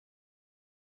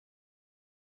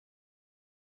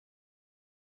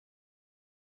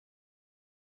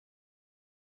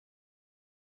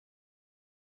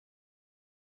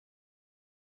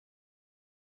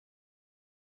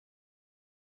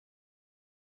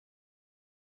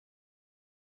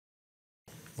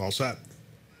All set.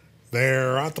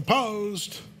 They're at the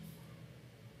post.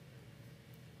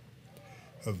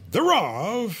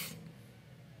 Thereof.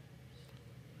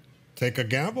 Take a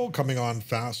Gamble. Coming on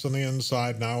fast on the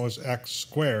inside now is X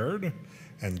Squared.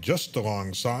 And just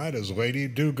alongside is Lady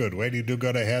Do Good. Lady Do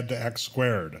Good ahead to X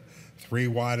Squared. 3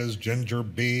 wide is Ginger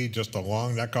B, just a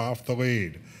long neck off the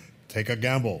lead. Take a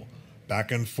Gamble.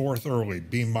 Back and forth early.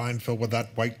 Be Mindful with that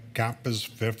white cap is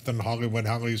 5th and Hollywood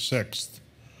Holly 6th.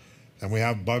 Then we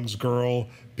have Bugs Girl,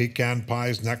 Pecan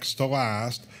Pie's next to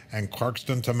last, and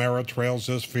Clarkston Tamara trails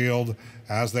his field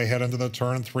as they head into the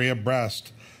turn 3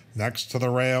 abreast. Next to the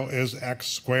rail is X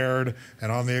Squared,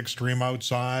 and on the extreme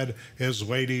outside is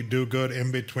Lady Do Good.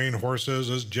 In between horses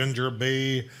is Ginger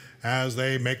B as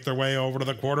they make their way over to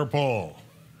the quarter pole.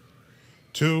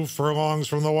 2 furlongs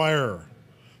from the wire.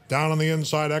 Down on the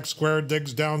inside, X Squared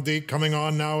digs down deep. Coming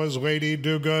on now is Lady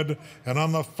Do Good. And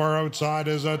on the far outside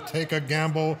is a Take a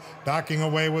Gamble. Backing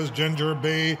away was Ginger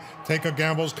B. Take a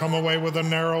Gamble's come away with a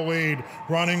narrow lead.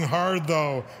 Running hard,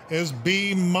 though, is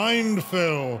Be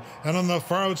Mindful. And on the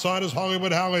far outside is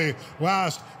Hollywood Halley.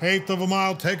 Last 1/8 of a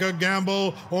mile, Take a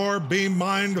Gamble or Be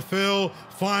Mindful.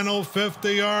 Final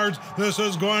 50 yards. This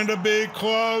is going to be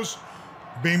close.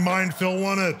 Be Mindful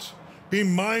won it. Be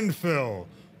Mindful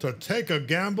to Take a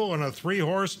Gamble in a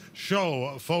 3-horse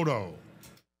show photo.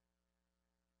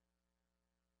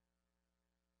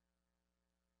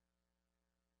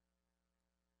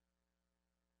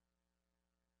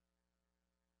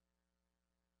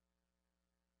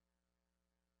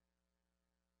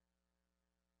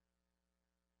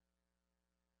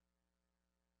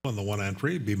 On the 1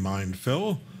 entry, Be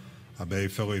Mindful, a Bay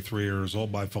filly 3 years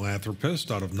old by Philanthropist,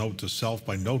 out of Note to Self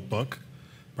by Notebook.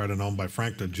 Bred and owned by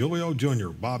Frank DiGiulio Jr.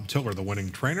 Bob Tiller, the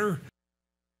winning trainer.